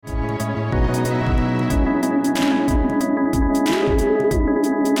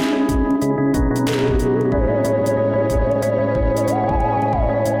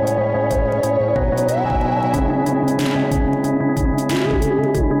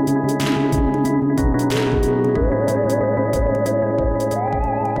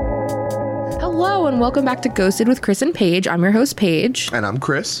welcome back to Ghosted with Chris and Paige. I'm your host, Paige. And I'm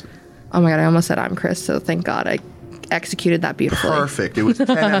Chris. Oh my God, I almost said I'm Chris, so thank God I executed that beautifully. Perfect. It was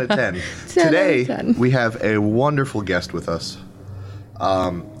 10 out of 10. 10 Today, out of 10. we have a wonderful guest with us.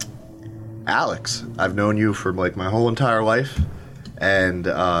 Alex. I've known you for like my whole entire life. And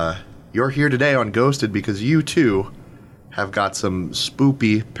you're here today on Ghosted because you too have got some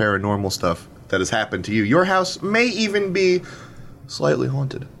spoopy paranormal stuff that has happened to you. Your house may even be slightly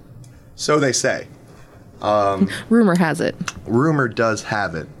haunted. So they say. Rumor has it. Rumor does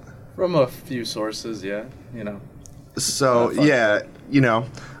have it. From a few sources, yeah, So, yeah,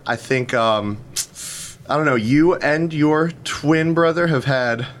 I think, I don't know, you and your twin brother have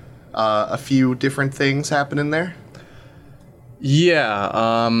had a few different things happen in there?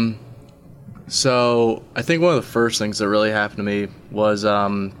 Yeah, so I think one of the first things that really happened to me was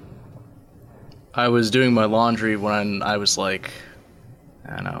I was doing my laundry when I was like,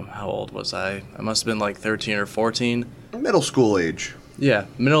 I don't know, how old was I? I must have been like 13 or 14. Middle school age. Yeah,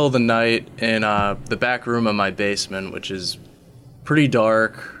 middle of the night in the back room of my basement, which is pretty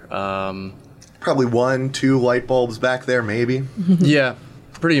dark. Probably 1-2 light bulbs back there, maybe. Yeah,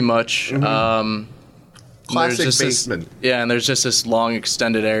 pretty much. Classic basement. And there's just this long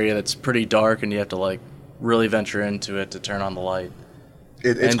extended area that's pretty dark, and you have to like really venture into it to turn on the light.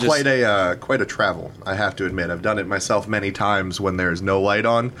 It's quite a travel, I have to admit. I've done it myself many times when there's no light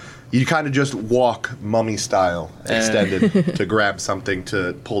on. You kind of just walk mummy style, extended, to grab something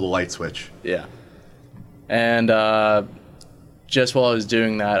to pull the light switch. Yeah. And just while I was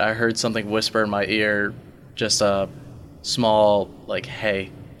doing that, I heard something whisper in my ear, just a small, like, hey.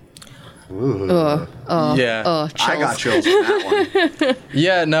 Ooh. Yeah. Chills. I got chills on that one.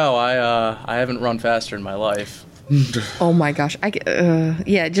 Yeah, no, I haven't run faster in my life. Oh my gosh.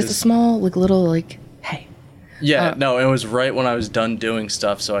 Just a small, like, little, like, hey. Yeah, no, it was right when I was done doing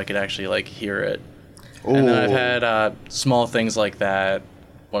stuff so I could actually, like, hear it. Ooh. And then I've had small things like that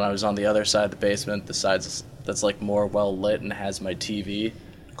when I was on the other side of the basement, the side that's, like, more well-lit and has my TV.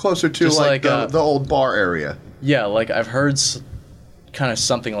 Closer to, Just like, like, the old bar area. Yeah, like, I've heard kind of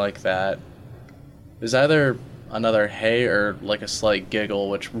something like that. It was either another hey or, like, a slight giggle,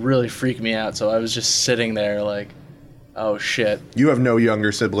 which really freaked me out, so I was just sitting there, like, oh, shit. You have no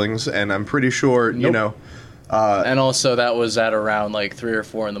younger siblings, and I'm pretty sure, Nope. And also, that was at around like 3 or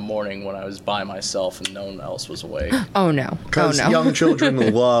 4 in the morning when I was by myself and no one else was awake. Oh no. Because young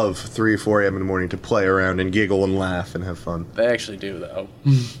children love 3 or 4 a.m. in the morning to play around and giggle and laugh and have fun. They actually do, though.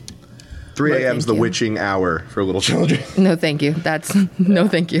 3 a.m. is the you. witching hour for little children. No, thank you. That's no,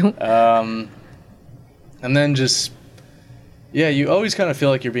 thank you. And then just, yeah, you always kind of feel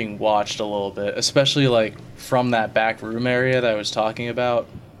like you're being watched a little bit, especially like from that back room area that I was talking about.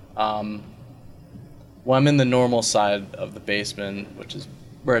 Well, I'm in the normal side of the basement, which is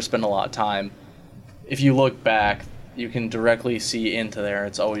where I spend a lot of time. If you look back, you can directly see into there.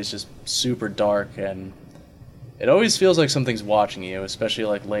 It's always just super dark, and it always feels like something's watching you, especially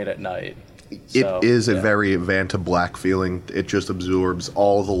like late at night. It is a very Vanta Black feeling. It just absorbs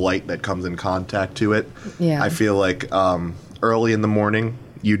all the light that comes in contact to it. Yeah. I feel like early in the morning,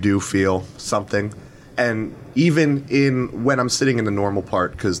 you do feel something. And even when I'm sitting in the normal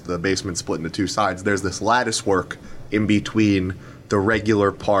part, because the basement's split into 2 sides, there's this lattice work in between the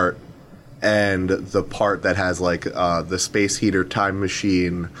regular part and the part that has like the space heater, time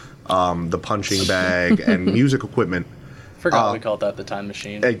machine, the punching bag, and music equipment. Forgot we called that the time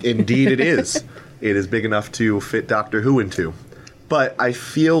machine. Indeed it is. It is big enough to fit Doctor Who into. But I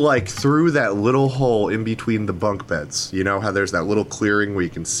feel like through that little hole in between the bunk beds, you know how there's that little clearing where you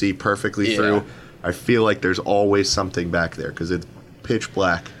can see perfectly through? I feel like there's always something back there because it's pitch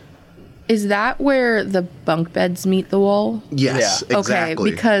black. Is that where the bunk beds meet the wall? Yes, Yeah.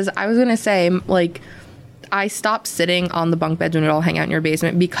 exactly. Okay, because I was going to say, like, I stopped sitting on the bunk beds when we'd all hang out in your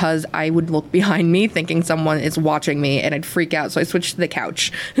basement because I would look behind me thinking someone is watching me and I'd freak out. So I switched to the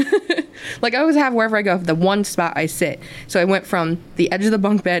couch. Like I always have wherever I go, the one spot I sit. So I went from the edge of the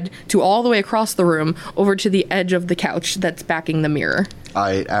bunk bed to all the way across the room over to the edge of the couch that's backing the mirror.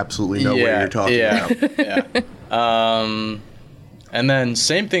 I absolutely know what you're talking about. Yeah. And then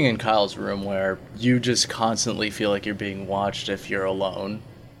same thing in Kyle's room where you just constantly feel like you're being watched if you're alone.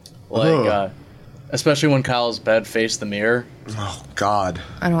 Like, especially when Kyle's bed faced the mirror. Oh, God.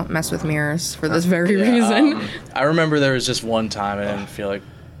 I don't mess with mirrors for this very reason. I remember there was just one time I didn't feel like...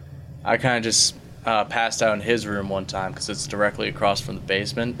 I kind of just passed out in his room one time because it's directly across from the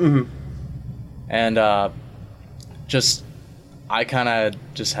basement. Mm-hmm. And I kind of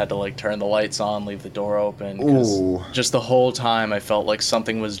just had to like turn the lights on, leave the door open. 'Cause just the whole time I felt like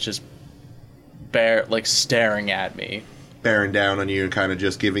something was just staring at me. bearing down on you and kind of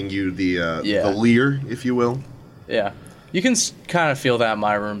just giving you the Yeah. leer, if you will. Yeah. You can kind of feel that in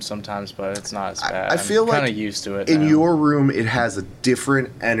my room sometimes, but it's not as bad. I feel I'm kind like of used to it in now. your room, it has a different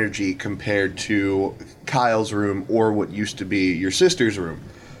energy compared to Kyle's room or what used to be your sister's room.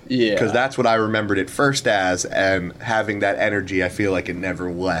 Yeah. Because that's what I remembered it first as, and having that energy, I feel like it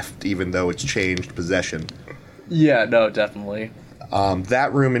never left, even though it's changed possession. Yeah, no, definitely.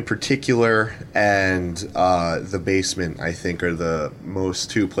 That room in particular and the basement, I think, are the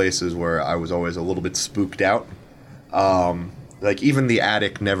most two places where I was always a little bit spooked out. Like, even the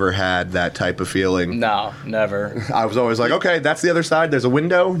attic never had that type of feeling. No, never. I was always like, okay, that's the other side. There's a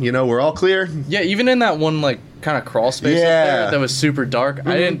window. You know, we're all clear. Yeah, even in that one, like, kind of crawl space up Yeah. there that was super dark,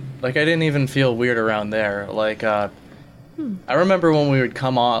 I didn't even feel weird around there. Like, I remember when we would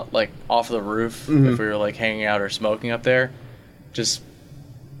come off the roof, if we were, like, hanging out or smoking up there, just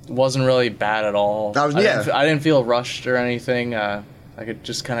wasn't really bad at all. That was- I didn't feel rushed or anything. I could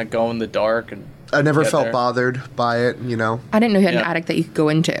just kind of go in the dark and I never get felt there. bothered by it, you know. I didn't know you had an Yeah. attic that you could go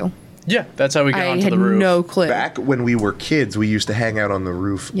into. Yeah, that's how we got I onto had the roof. no clue. Back when we were kids, we used to hang out on the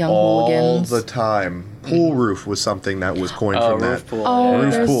roof Young all hooligans. the time. Pool roof was something that was coined Oh, from roof that. pool. Oh, yeah.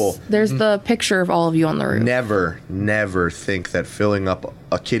 Roof there's, pool. there's the picture of all of you on the roof. Never think that filling up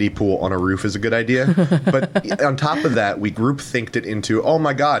a kiddie pool on a roof is a good idea. But on top of that, we group thinked it into, oh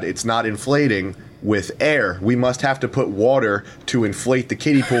my God, it's not inflating with air. We must have to put water to inflate the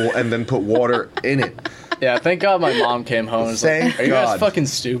kiddie pool and then put water in it. Yeah, thank God my mom came home and was like, Thank are you guys God. fucking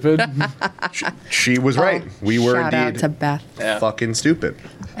stupid? She was right. We were Shout out indeed to Beth. Yeah. fucking stupid.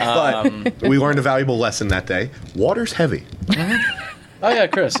 But we learned a valuable lesson that day. Water's heavy. Oh yeah,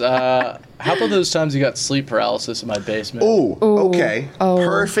 Chris. How about those times you got sleep paralysis in my basement? Oh, okay. Oh.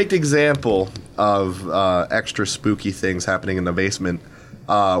 Perfect example of extra spooky things happening in the basement.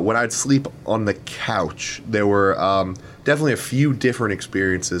 When I'd sleep on the couch, there were definitely a few different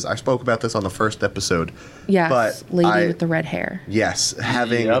experiences. I spoke about this on the first episode. Yes, but lady with the red hair. Yes,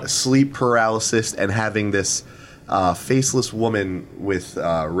 having Yep. sleep paralysis and having this faceless woman with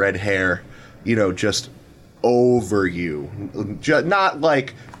red hair, you know, just over you. Not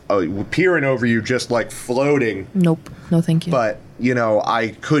like peering over you, just like floating. Nope. No, thank you. But, you know, I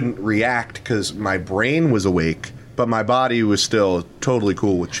couldn't react because my brain was awake, but my body was still totally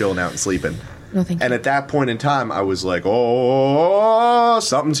cool with chilling out and sleeping. No, thank And you. at that point in time, I was like, oh,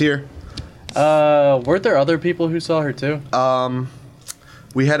 something's here. Weren't there other people who saw her too?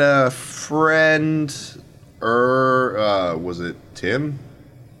 We had a friend, was it Tim?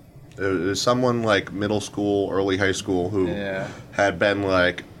 It was someone like middle school, early high school who Yeah. had been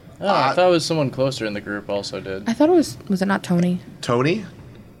like, Oh, I thought it was someone closer in the group also did. I thought it was it not Tony? Tony?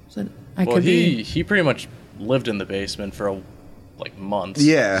 Was it, I Well, could be. he pretty much lived in the basement for like months.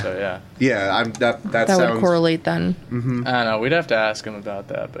 Yeah. So yeah, Yeah, that That sounds... would correlate then. I don't know. We'd have to ask him about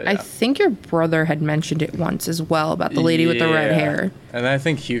that. But yeah. I think your brother had mentioned it once as well about the lady with the red Yeah. hair. And I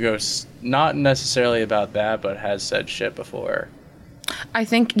think Hugo's not necessarily about that, but has said shit before. I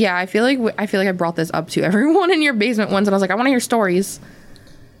think I feel like I brought this up to everyone in your basement once, and I was like, I want to hear stories.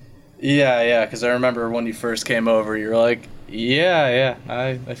 Yeah, because I remember when you first came over, you were like, yeah,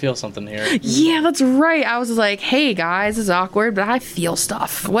 I feel something here. Yeah, that's right. I was like, hey guys, this is awkward, but I feel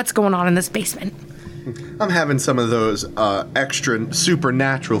stuff. What's going on in this basement? I'm having some of those extra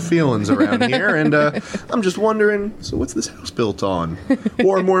supernatural feelings around here, and I'm just wondering, so what's this house built on?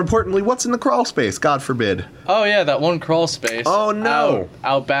 Or more importantly, what's in the crawl space, God forbid? Oh yeah, that one crawl space. Oh, no.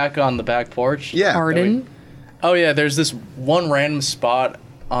 Out back on the back porch. Yeah. Pardon? Oh yeah, there's this one random spot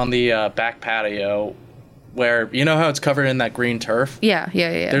on the back patio where, you know how it's covered in that green turf? Yeah.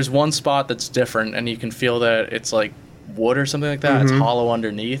 There's one spot that's different, and you can feel that it's like wood or something like that. Mm-hmm. It's hollow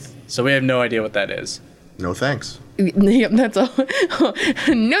underneath. So we have no idea what that is. No thanks. Yep, that's all.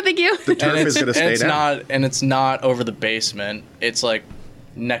 No, thank you. The turf is going to stay down. It's not over the basement. It's like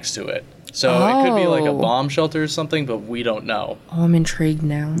next to it. So it could be like a Oh. bomb shelter or something, but we don't know. Oh, I'm intrigued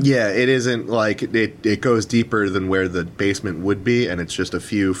now. Yeah, it isn't like it goes deeper than where the basement would be, and it's just a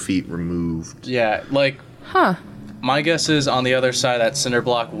few feet removed. Yeah, like Huh. my guess is on the other side of that cinder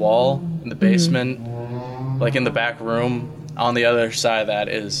block wall in the basement, like in the back room, on the other side of that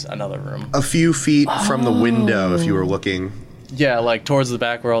is another room. A few feet from the window, if you were looking. Yeah, like towards the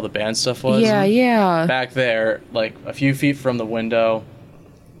back where all the band stuff was. Yeah. Back there, like a few feet from the window,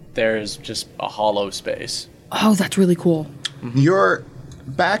 there's just a hollow space. Oh, that's really cool. You're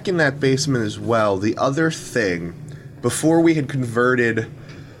back in that basement as well. The other thing, before we had converted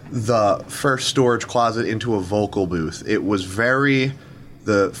the first storage closet into a vocal booth, it was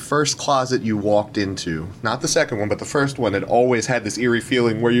the first closet you walked into, not the second one, but the first one, it always had this eerie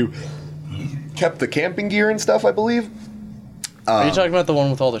feeling where you kept the camping gear and stuff, I believe. Are you talking about the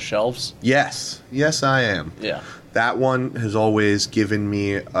one with all the shelves? Yes. Yes, I am. Yeah. That one has always given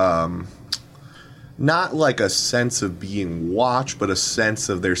me not like a sense of being watched, but a sense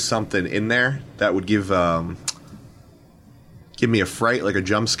of there's something in there that would give me a fright, like a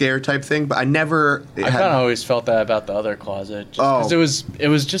jump scare type thing. But I never. I kind of always felt that about the other closet. Because it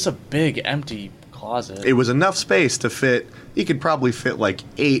was just a big empty closet. It was enough space to fit. You could probably fit like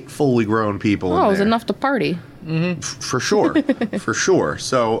 8 fully grown people. Oh, in it was there. enough to party. For sure, for sure.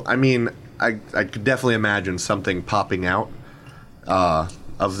 So I mean, I could definitely imagine something popping out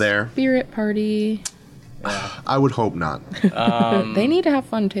of there. Spirit party. I would hope not. They need to have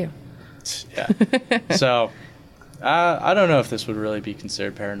fun too. Yeah. So, I don't know if this would really be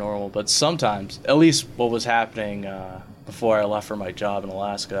considered paranormal, but sometimes, at least what was happening before I left for my job in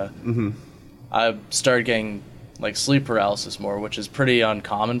Alaska, I started getting like sleep paralysis more, which is pretty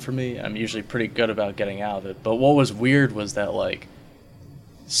uncommon for me. I'm usually pretty good about getting out of it. But what was weird was that like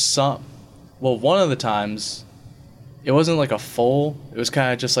one of the times it wasn't like a full, it was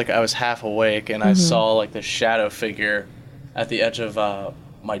kind of just like I was half awake and I saw like this shadow figure at the edge of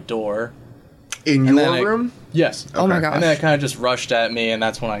my door. In And your then room? Yes. Oh my Okay. gosh. And then it kind of just rushed at me, and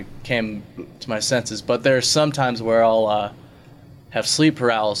that's when I came to my senses. But there's some times where I'll have sleep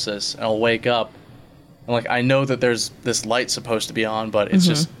paralysis, and I'll wake up, and like I know that there's this light supposed to be on, but it's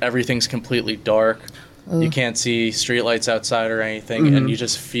just everything's completely dark. You can't see street lights outside or anything, and you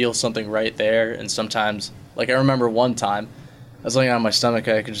just feel something right there. And sometimes, like I remember one time, I was laying on my stomach,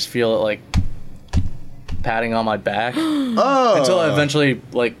 and I could just feel it like patting on my back until I eventually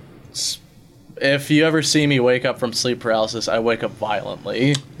like. If you ever see me wake up from sleep paralysis, I wake up violently.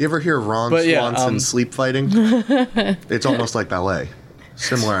 You ever hear Ron But yeah, Swanson sleep fighting? It's almost like ballet.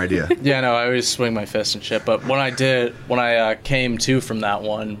 Similar idea. Yeah, no, I always swing my fist and shit. But when I came to from that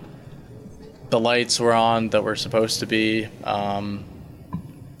one, the lights were on that were supposed to be.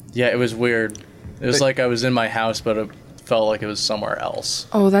 Yeah, it was weird. It was like I was in my house, but it felt like it was somewhere else.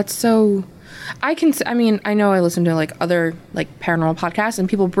 Oh, that's so. I mean, I know I listen to like other like paranormal podcasts and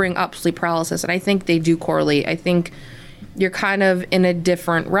people bring up sleep paralysis, and I think they do correlate. I think you're kind of in a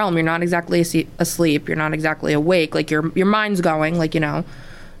different realm. You're not exactly asleep. You're not exactly awake. Like your mind's going, like, you know,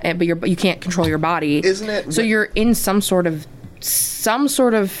 but you can't control your body. Isn't it? So you're in some sort of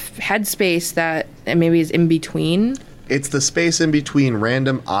headspace that maybe is in between. It's the space in between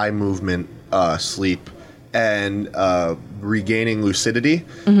random eye movement, sleep, and regaining lucidity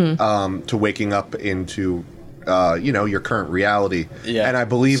to waking up into your current reality. Yeah. And I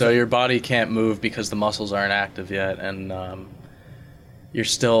believe so your body can't move because the muscles aren't active yet, and you're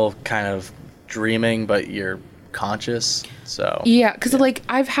still kind of dreaming, but you're conscious. So Yeah, because like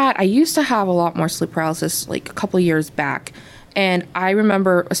I used to have a lot more sleep paralysis like a couple of years back, and I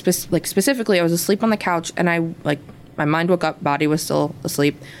remember specifically I was asleep on the couch, and I like my mind woke up, body was still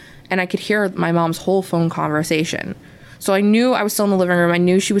asleep, and I could hear my mom's whole phone conversation. So I knew I was still in the living room. I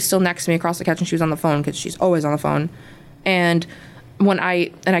knew she was still next to me across the couch, and she was on the phone because she's always on the phone. And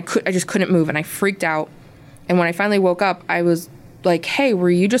I just couldn't move, and I freaked out. And when I finally woke up, I was like, "Hey,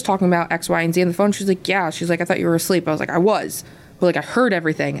 were you just talking about X, Y, and Z on the phone?" She's like, "Yeah." She's like, "I thought you were asleep." I was like, "I was." But like I heard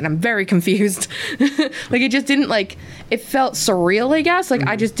everything, and I'm very confused. Like it just didn't it felt surreal, I guess. Like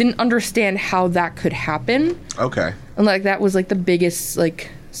I just didn't understand how that could happen. Okay. And like that was like the biggest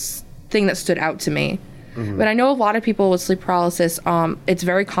thing that stood out to me. But I know a lot of people with sleep paralysis, it's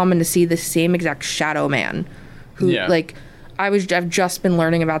very common to see the same exact shadow man who like I've just been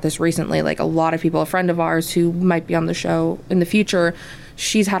learning about this recently. Like a lot of people, a friend of ours who might be on the show in the future,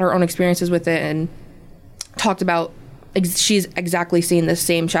 she's had her own experiences with it and talked about she's exactly seen the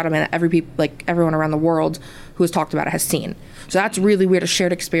same shadow man that everyone around the world who has talked about it has seen. So that's really weird, a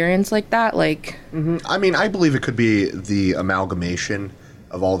shared experience like that. Like, I mean, I believe it could be the amalgamation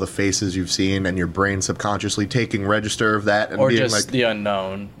of all the faces you've seen, and your brain subconsciously taking register of that, and or being just like, the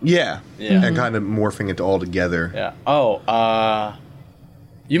unknown. yeah, Yeah. and kind of morphing it all together. Yeah. Oh,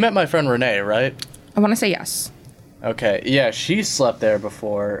 you met my friend Renee, right? I want to say yes. Okay. Yeah, she slept there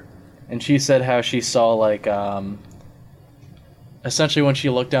before, and she said how she saw essentially when she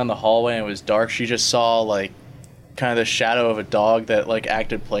looked down the hallway and it was dark, she just saw kind of the shadow of a dog that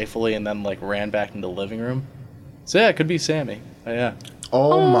acted playfully and then ran back into the living room. So yeah, it could be Sammy. Yeah.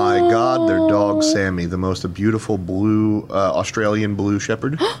 Oh my God, their dog Sammy, the most beautiful blue Australian blue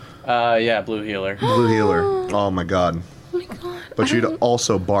shepherd, Yeah, Blue Heeler. blue heeler. Oh my God! Oh my god. But she'd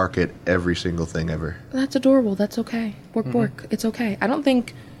also bark at every single thing ever. That's adorable. That's okay. Bork bork. It's okay. I don't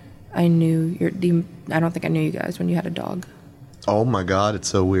think I knew you guys when you had a dog. Oh my God, it's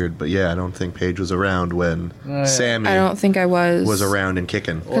so weird. But yeah, I don't think Paige was around when yeah. Sammy I don't think I was around and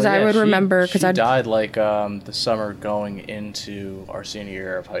kicking. 'Cause I would remember, 'cause she I'd- died like the summer going into our senior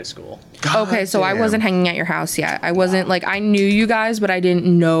year of high school. Okay, so I damn. wasn't hanging at your house yet. I wasn't like I knew you guys, but I didn't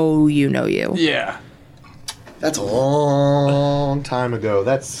know you. Yeah. That's a long time ago.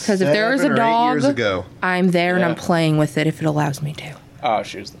 That's 'Cause if there is a 7 or 8 dog- years ago. I'm there and I'm Yeah. playing with it if it allows me to. Oh,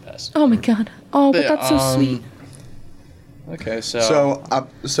 she was the best. Oh my god. Oh, but Yeah, that's so sweet. Okay, so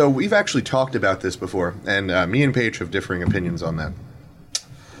So we've actually talked about this before, and me and Paige have differing opinions on that.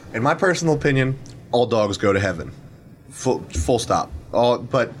 In my personal opinion, all dogs go to heaven. Full stop.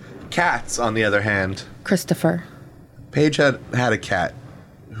 But cats, on the other hand, Christopher. Paige had a cat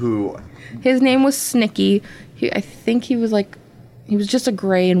who, His name was Snicky. I think he was just a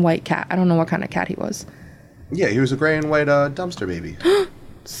gray and white cat. I don't know what kind of cat he was. yeah, he was a gray and white dumpster baby.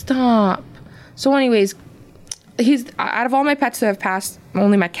 Stop. So anyways, he's out of all my pets that have passed,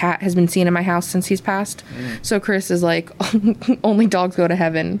 only my cat has been seen in my house since he's passed. So Chris is like, only dogs go to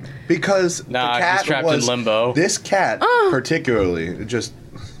heaven. Because Nah, the cat he's trapped in was, limbo. This cat, particularly, just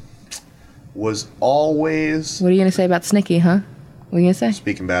was always... What are you gonna say about Snicky, huh? What are you gonna say?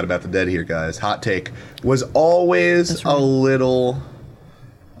 Speaking bad about the dead here, guys. Hot take. Was always That's right. a little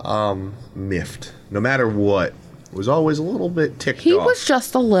miffed. No matter what. Was always a little bit ticked He off. was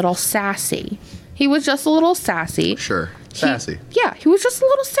just a little sassy. He was just a little sassy. Sure. He- Sassy. yeah, he was just a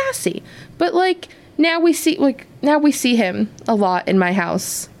little sassy. But now we see him a lot in my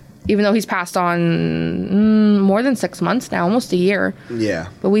house. Even though he's passed on more than 6 months now, almost a year. Yeah.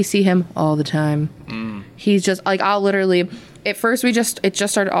 But we see him all the time. He's just I'll literally at first it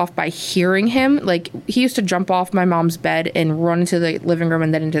just started off by hearing him. Like he used to jump off my mom's bed and run into the living room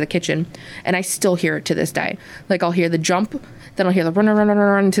and then into the kitchen. And I still hear it to this day. Like I'll hear the jump, then I'll hear the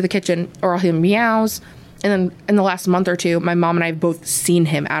run into the kitchen, or I'll hear meows. And then in the last month or two, my mom and I have both seen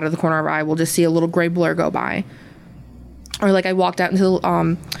him out of the corner of our eye. We'll just see a little gray blur go by. Or I walked out into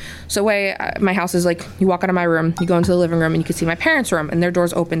the my house is you walk out of my room, you go into the living room, and you can see my parents' room, and their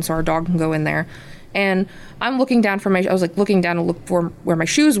door's open, so our dog can go in there. And I'm looking down I was looking down to look for where my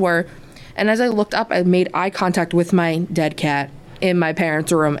shoes were, and as I looked up, I made eye contact with my dead cat in my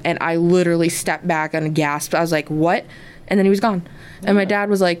parents' room, and I literally stepped back and gasped. I was like, "What?" And then he was gone, and my dad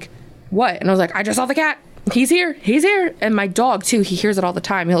was like, "What?" And I was like, "I just saw the cat. He's here. And my dog too, he hears it all the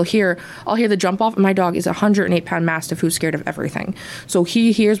time. I'll hear the jump off. My dog is a 108-pound mastiff who's scared of everything. So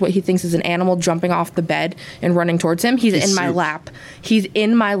he hears what he thinks is an animal jumping off the bed and running towards him. He's in my lap. He's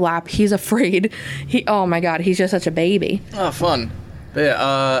in my lap. He's afraid. Oh my God, he's just such a baby. Oh, fun. But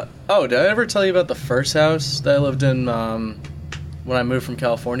yeah, did I ever tell you about the first house that I lived in when I moved from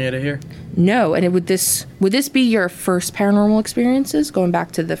California to here? No, and would this be your first paranormal experiences going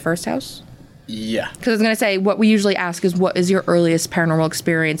back to the first house? Yeah. Because I was going to say, what we usually ask is, what is your earliest paranormal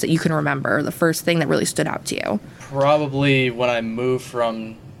experience that you can remember? The first thing that really stood out to you? Probably when I moved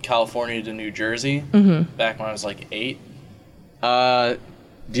from California to New Jersey, back when I was 8.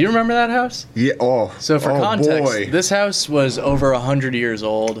 Do you remember that house? Yeah. Oh. So for oh, context, boy. this house was over 100 years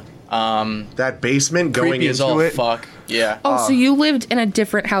old. That basement going Creepy as into all it. fuck. Yeah. Oh, so you lived in a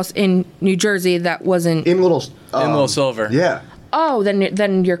different house in New Jersey that wasn't... In Little Silver. Yeah. Oh,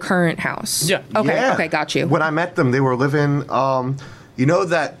 then your current house. Yeah. Okay, Yeah. okay, got you. When I met them, they were living, you know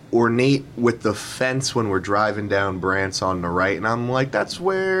that ornate with the fence when we're driving down Brant's on the right? And I'm like, that's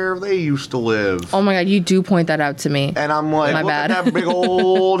where they used to live. Oh my God, you do point that out to me. And I'm like, My look bad. at that big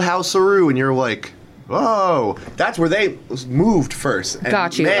old house-a-roo. And you're like, oh, that's where they moved first. And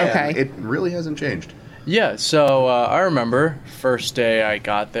Got you, man, okay. It really hasn't changed. Yeah, so I remember first day I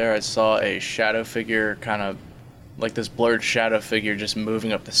got there, I saw a shadow figure, kind of like this blurred shadow figure just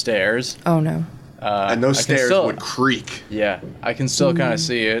moving up the stairs. Oh no. And those I can stairs still- would creak. Yeah, I can still kind of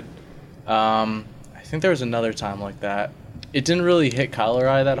see it. I think there was another time like that. It didn't really hit Kyler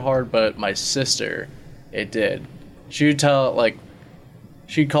Eye that hard, but my sister, it did. She would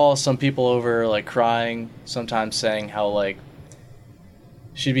she'd call some people over, crying, sometimes saying how,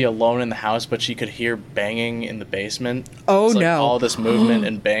 she'd be alone in the house, but she could hear banging in the basement. Oh, It's, no. all this movement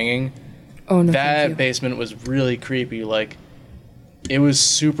and banging. Oh no. That thank you. basement was really creepy. It was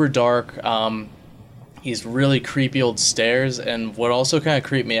super dark. These really creepy old stairs, and what also kind of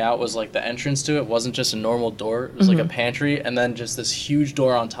creeped me out was the entrance to it wasn't just a normal door. It was like a pantry, and then just this huge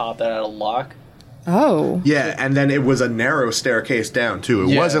door on top that had a lock. Oh. Yeah, and then it was a narrow staircase down, too. It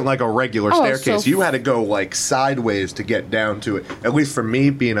Yeah. wasn't like a regular Oh, staircase. so- You had to go, sideways to get down to it. At least for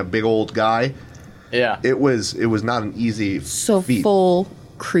me, being a big old guy, Yeah. it was not an easy So feat. full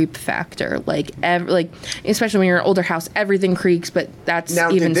creep factor. Especially when you're in an older house, everything creaks, but that's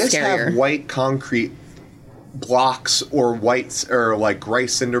Now, even did this scarier. have white concrete blocks or whites or like gray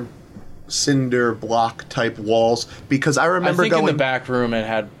cinder block type walls, because I remember I think going in the back room it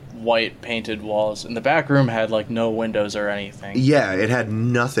had white painted walls, and the back room had like no windows or anything. Yeah, it had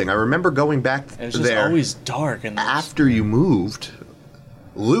nothing. I remember going back And it's just there always dark in this. after you moved.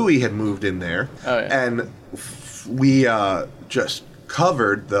 Louis had moved in there, Oh, yeah. and we just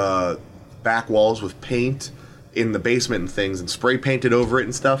covered the back walls with paint in the basement and things, and spray painted over it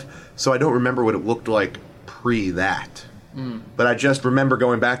and stuff. So I don't remember what it looked like pre that. But I just remember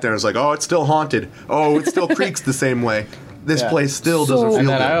going back there and I was like, oh, it's still haunted. Oh, it still creaks the same way. This Yeah. place still So- doesn't And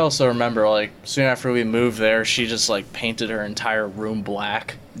feel then I good. also remember, like, soon after we moved there, she just, like, painted her entire room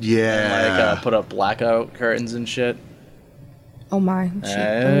black. Yeah. And, like, put up blackout curtains and shit. Oh my.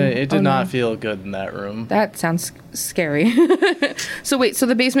 It did Oh, not no. feel good in that room. That sounds scary. So wait, so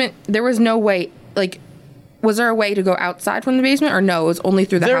the basement, there was no way, like, was there a way to go outside from the basement, or no, it was only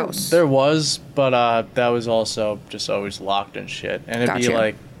through the house? There was, but that was also just always locked and shit. And it'd be Gotcha.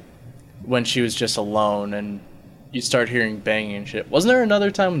 like when she was just alone and you'd start hearing banging and shit. Wasn't there another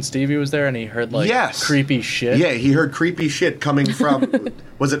time when Stevie was there and he heard like Yes. creepy shit? Yeah, he heard creepy shit coming from,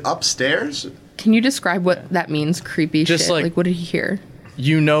 was it upstairs? Can you describe what that means, creepy Just shit? like- Like, what did he hear?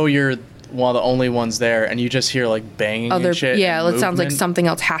 You know you're one of the only ones there and you just hear like banging Other, and shit. yeah, and it sounds like movement. something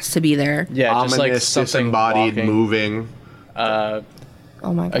else has to be there. Yeah, just like Ominous, something disembodied, walking. moving. Oh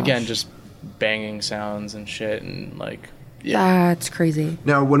my gosh. Again, just banging sounds and shit and like yeah. That's crazy.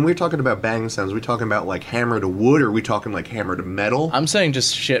 Now, when we're talking about bang sounds, are we talking about like hammer to wood, or are we talking like hammer to metal? I'm saying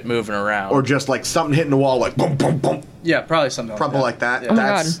just shit moving around. Or just like something hitting the wall, like boom, boom, boom, yeah, probably something probably like that. Yeah. Oh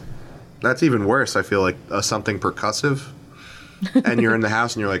my That's even worse. I feel like something percussive, and you're in the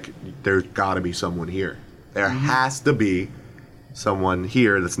house and you're like, there's got to be someone here. There Mm-hmm. has to be someone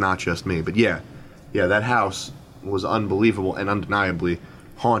here that's not just me. But yeah, that house was unbelievable and undeniably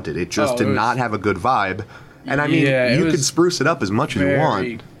haunted. It just Oh, did it was- not have a good vibe. And I mean, Yeah, it you could was spruce it up as much as you Very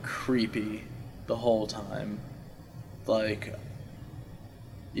want. creepy the whole time. Like,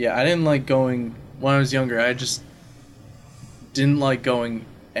 yeah, I didn't like going when I was younger. I just didn't like going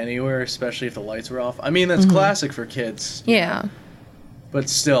anywhere, especially if the lights were off. I mean, that's classic for kids, Yeah. but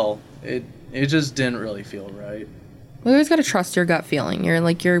still, it just didn't really feel right. You always got to trust your gut feeling. You're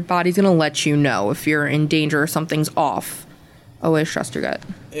like, your body's going to let you know if you're in danger or something's off. Always trust your gut.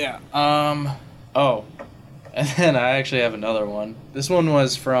 Yeah. Oh, and then I actually have another one. This one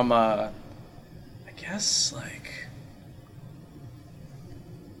was from I guess like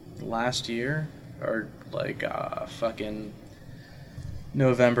last year or like fucking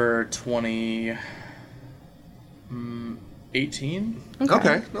November 2018.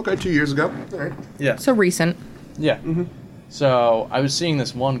 Okay, 2 years ago. All right. Yeah. So recent. Yeah. So I was seeing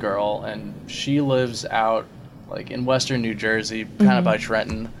this one girl, and she lives out like in western New Jersey, kind of by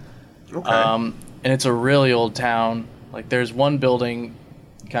Trenton. Okay. And it's a really old town. Like there's one building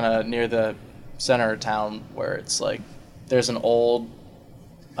kind of near the center of town where it's like there's an old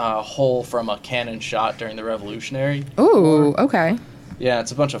hole from a cannon shot during the Revolutionary. Ooh, okay. Yeah,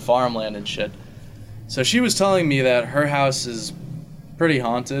 it's a bunch of farmland and shit. So she was telling me that her house is pretty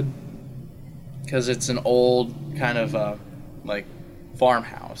haunted because it's an old kind of like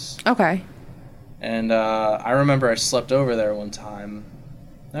farmhouse. Okay. And I remember I slept over there one time.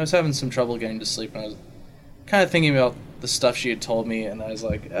 I was having some trouble getting to sleep, and I was kind of thinking about the stuff she had told me, and I was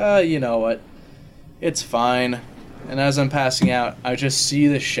like, you know what? It's fine. And as I'm passing out, I just see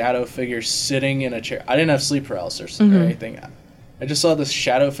this shadow figure sitting in a chair. I didn't have sleep paralysis or anything. I just saw this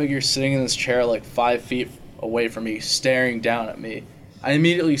shadow figure sitting in this chair like 5 feet away from me, staring down at me. I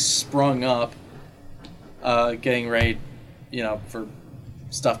immediately sprung up, getting ready, for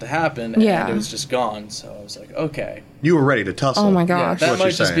stuff to happen, Yeah. and it was just gone. So I was like, okay. You were ready to tussle. Oh my Yeah, gosh. that what might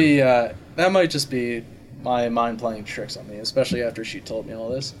you're just saying. be that might just be my mind playing tricks on me, especially after she told me all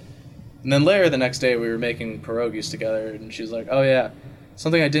this. And then later the next day we were making pierogies together, and she's like, "Oh yeah,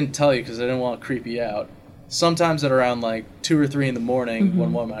 something I didn't tell you because I didn't want to creep you out. Sometimes at around like 2 or 3 in the morning,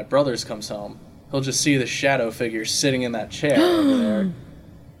 when one of my brothers comes home, he'll just see the shadow figure sitting in that chair over there."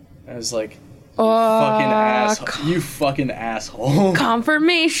 I was like, "You fucking asshole."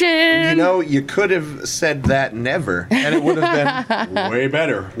 Confirmation. You could have said that never, and it would have been way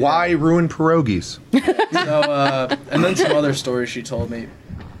better. Why ruin pierogies? So, and then some other stories she told me.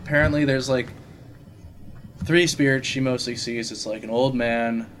 Apparently, there's like 3 spirits she mostly sees. It's like an old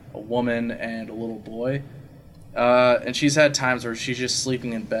man, a woman, and a little boy. And she's had times where she's just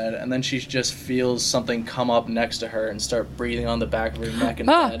sleeping in bed, and then she just feels something come up next to her and start breathing on the back of her neck in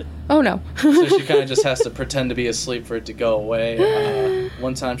bed. Oh no. So she kind of just has to pretend to be asleep for it to go away.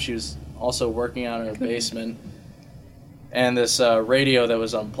 One time she was also working out in her basement, and this radio that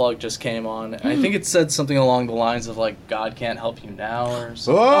was unplugged just came on. I think it said something along the lines of like, "God can't help you now," or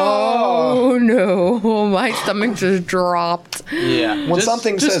something. Oh no, my stomach just dropped. Yeah. When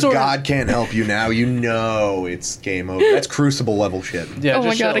something says sort of- God can't help you now, you know it's game over. That's Crucible level shit. Yeah. Oh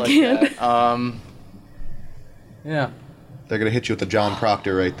my just God, shit I like can't. that. Yeah. They're gonna hit you with the John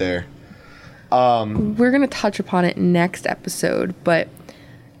Proctor right there. We're gonna touch upon it next episode, but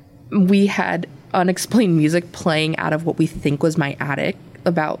we had unexplained music playing out of what we think was my attic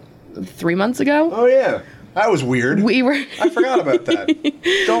about 3 months ago. Oh yeah, that was weird. We were. I forgot about that.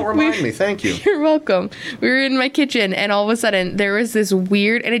 Don't remind me. Thank you. You're welcome. We were in my kitchen, and all of a sudden there was this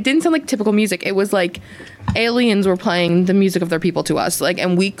weird, and it didn't sound like typical music. It was like aliens were playing the music of their people to us, like,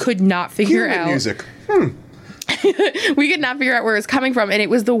 and we could not figure Human out. music. We could not figure out where it was coming from, and it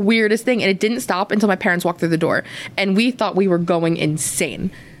was the weirdest thing. And it didn't stop until my parents walked through the door, and we thought we were going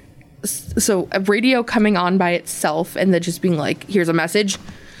insane. So a radio coming on by itself, and then just being like, "Here's a message."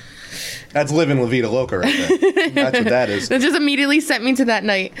 That's living La Vida Loca right there. That's what that is. That just immediately sent me to that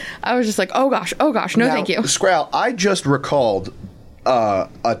night. I was just like, oh gosh, no, Now, thank you. Scrowl, I just recalled a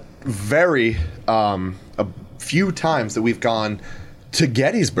few times that we've gone to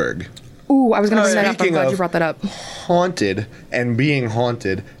Gettysburg. Ooh, I was gonna bring that up. I'm Speaking glad you of brought that up. Haunted and being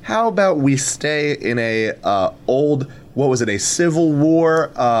haunted, how about we stay in a old, what was it, a Civil War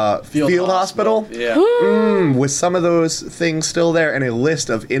field hospital? Yeah. With some of those things still there, and a list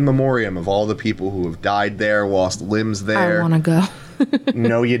of in memoriam of all the people who have died there, lost limbs there. I want to go.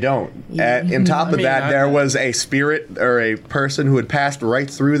 No, you don't. On top of that, there was a spirit or a person who had passed right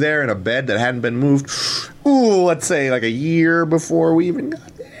through there in a bed that hadn't been moved. Ooh, let's say like a year before we even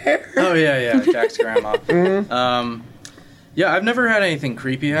got there. Oh yeah, Jack's grandma. Yeah, I've never had anything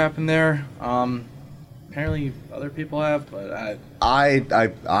creepy happen there. Apparently other people have, but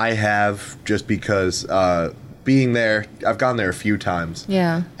I have, just because being there, I've gone there a few times.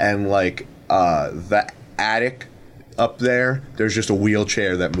 Yeah. And like the attic up there, there's just a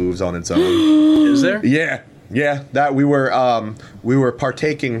wheelchair that moves on its own. Is there? Yeah, that we were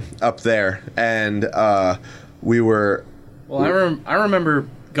partaking up there, and we were. Well, I remember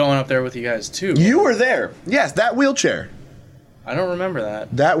going up there with you guys too. You were there. Yes, that wheelchair. I don't remember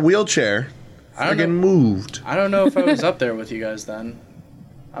that. That wheelchair I don't friggin' know. moved. I don't know if I was up there with you guys then.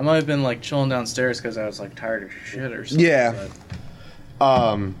 I might have been like chilling downstairs because I was like tired of shit or something. Yeah.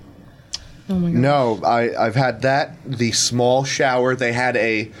 Oh my god. No, I've had that. The small shower, they had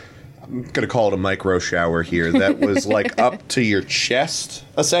I'm going to call it a micro shower here, that was like up to your chest,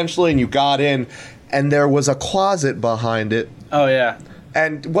 essentially, and you got in, and there was a closet behind it. Oh yeah.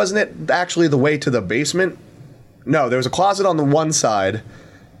 And wasn't it actually the way to the basement? No, there was a closet on the one side,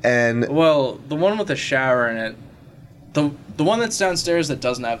 and... Well, the one with the shower in it, the one that's downstairs that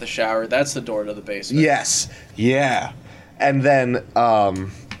doesn't have the shower, that's the door to the basement. Yes, yeah. And then,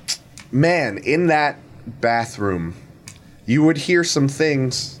 man, in that bathroom, you would hear some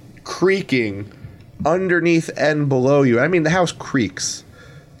things creaking underneath and below you. I mean, the house creaks,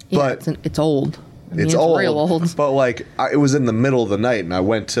 Yeah, but it's old. I mean, it's old, real old. But like, it was in the middle of the night, and I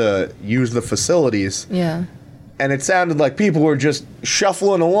went to use the facilities, Yeah. and it sounded like people were just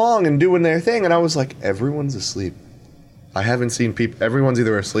shuffling along and doing their thing, and I was like, everyone's asleep. I haven't seen people. Everyone's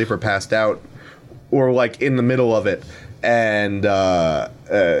either asleep or passed out, or like in the middle of it, and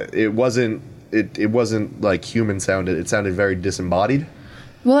it wasn't. It wasn't like human sounded. It sounded very disembodied.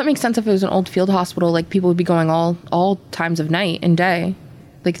 Well, that makes sense if it was an old field hospital. Like, people would be going all times of night and day.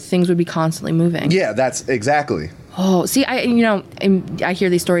 Like, things would be constantly moving. Yeah, that's exactly. Oh, see, I I hear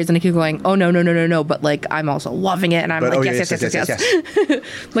these stories and I keep going, oh, no. But, like, I'm also loving it. And I'm But, like, oh, yes.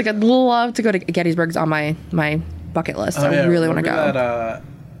 Like, I'd love to go to Gettysburg's on my bucket list. Oh, I yeah, really want to remember go.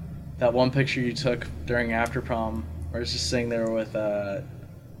 That one picture you took during after prom, where I was just sitting there with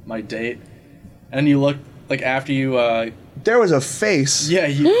my date, and you looked like after you. There was a face Yeah,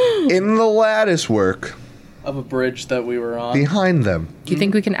 you, in the lattice work of a bridge that we were on. behind them. Do you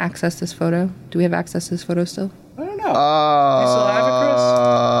think we can access this photo? Do we have access to this photo still? I don't know. Do you still have it,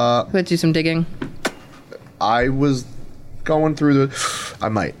 Chris? Let's do some digging. I was going through the. I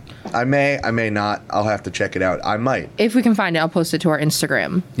might. I may not. I'll have to check it out. I might. If we can find it, I'll post it to our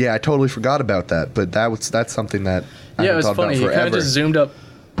Instagram. Yeah, I totally forgot about that. But that's something that I Yeah, it haven't was thought funny. about He kind forever. of just zoomed up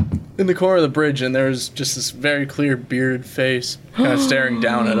in the corner of the bridge, and there was just this very clear bearded face kind of staring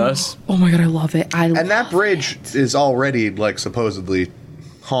down at us. Oh my god, I love it. And that bridge is already like supposedly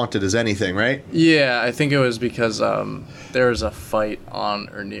haunted as anything, right? Yeah, I think it was because there was a fight on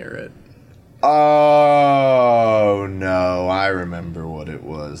or near it. Oh no, I remember what it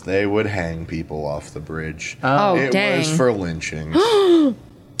was. They would hang people off the bridge. Oh, it dang. was for lynchings. Oh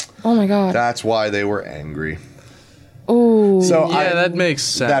my god. That's why they were angry. Oh, So Yeah, that makes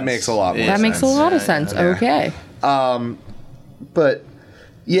sense. That makes a lot more that makes a sense. lot of sense. Yeah. Okay. But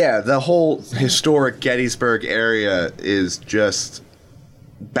yeah, the whole historic Gettysburg area is just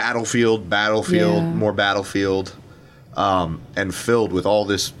battlefield, Yeah. more battlefield, and filled with all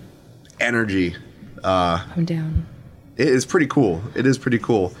this energy. I'm down. It is pretty cool. It is pretty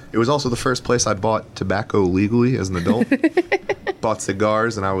cool. It was also the first place I bought tobacco legally as an adult. Bought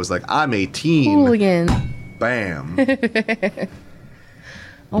cigars, and I was like, I'm 18. Hooligan. Bam.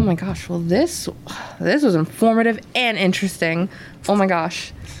 Oh my gosh. Well, this was informative and interesting. Oh my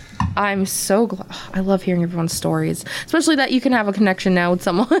gosh. I'm so glad. I love hearing everyone's stories, especially that you can have a connection now with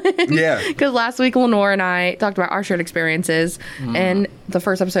someone. Yeah. Because last week, Lenore and I talked about our shared experiences, and the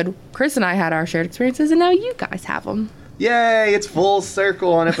first episode, Chris and I had our shared experiences, and now you guys have them. Yay, it's full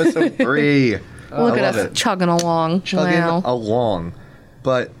circle on episode 3. Look I at love us it. chugging along. Chugging Wow. along.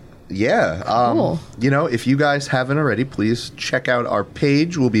 But yeah, Cool. if you guys haven't already, please check out our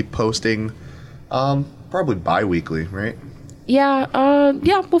page. We'll be posting probably bi-weekly, right? Yeah,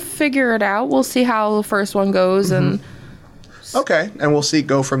 we'll figure it out. We'll see how the first one goes, and Okay, and we'll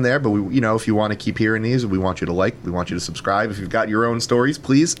go from there. But if you want to keep hearing these, we want you to like, we want you to subscribe. If you've got your own stories,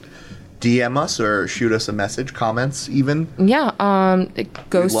 please DM us or shoot us a message, comments even. yeah,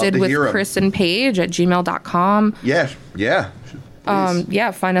 ghosted to with hear 'em. Chris and Paige at gmail.com. Yeah. Please.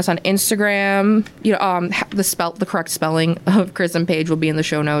 Yeah, find us on Instagram. The correct spelling of Chris and Paige will be in the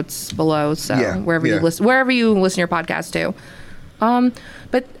show notes below. So Yeah, wherever yeah. you listen to your podcast to.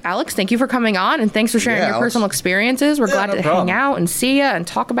 But Alex, thank you for coming on, and thanks for sharing Yeah, your Alex. personal experiences. We're glad no to problem. hang out and see you and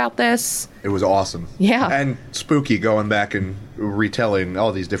talk about this. It was awesome. Yeah. And spooky going back and retelling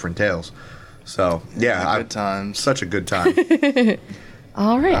all these different tales. So, yeah. Good times. Such a good time.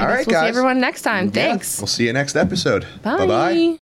 All right, I guess right, we'll see guys. everyone next time. Yeah, Thanks. We'll see you next episode. Bye. Bye-bye.